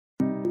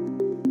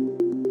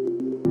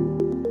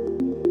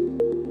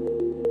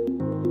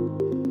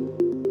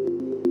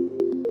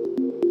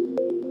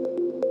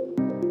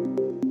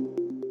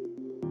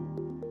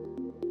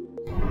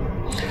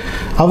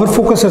Our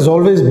focus has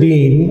always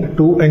been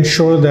to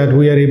ensure that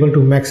we are able to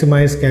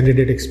maximize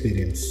candidate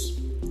experience.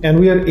 And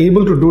we are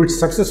able to do it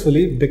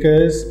successfully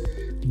because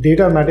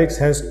Datamatics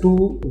has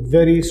two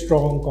very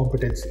strong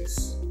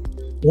competencies.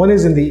 One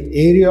is in the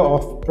area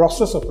of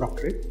process of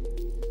proctoring.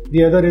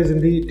 The other is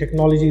in the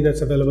technology that's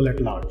available at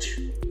large.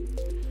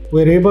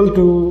 We're able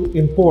to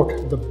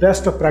import the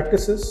best of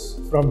practices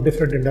from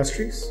different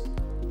industries,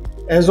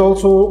 as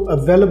also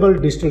available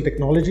digital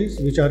technologies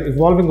which are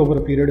evolving over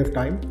a period of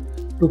time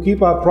to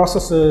keep our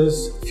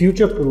processes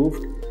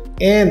future-proofed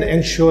and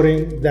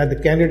ensuring that the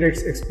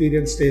candidate's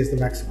experience stays the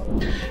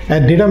maximum.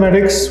 At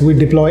Datamatics, we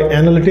deploy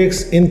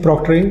analytics in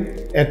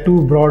proctoring at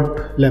two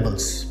broad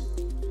levels.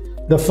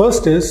 The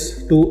first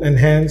is to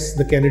enhance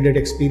the candidate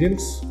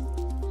experience,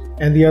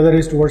 and the other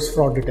is towards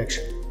fraud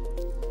detection.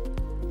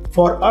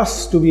 For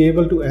us to be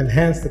able to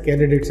enhance the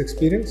candidate's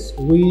experience,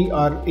 we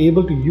are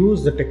able to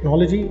use the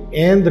technology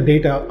and the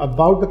data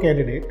about the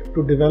candidate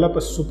to develop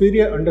a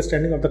superior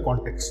understanding of the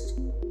context.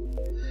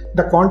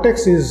 The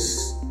context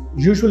is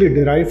usually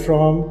derived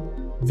from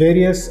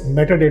various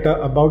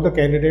metadata about the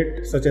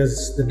candidate, such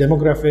as the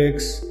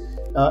demographics,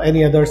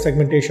 any other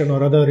segmentation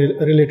or other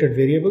related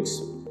variables,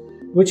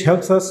 which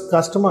helps us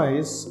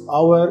customize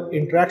our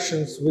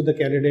interactions with the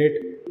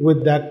candidate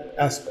with that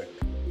aspect.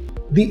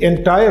 The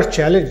entire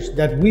challenge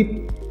that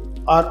we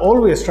are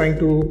always trying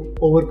to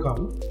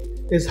overcome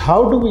is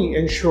how do we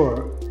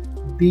ensure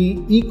the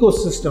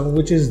ecosystem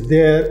which is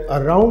there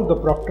around the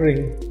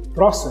proctoring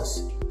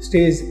process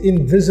stays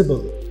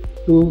invisible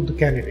to the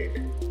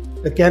candidate.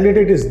 The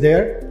candidate is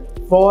there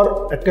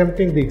for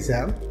attempting the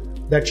exam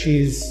that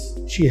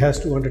she has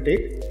to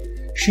undertake.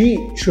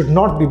 She should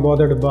not be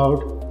bothered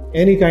about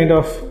any kind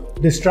of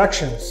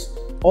distractions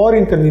or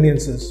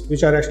inconveniences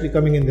which are actually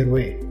coming in their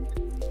way.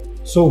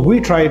 So we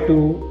try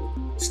to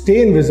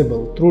stay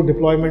invisible through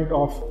deployment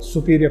of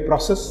superior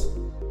process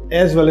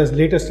as well as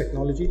latest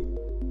technology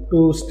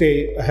to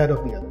stay ahead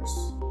of the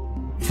others.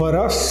 For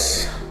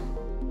us,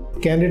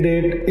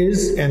 candidate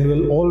is and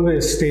will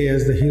always stay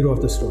as the hero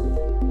of the story.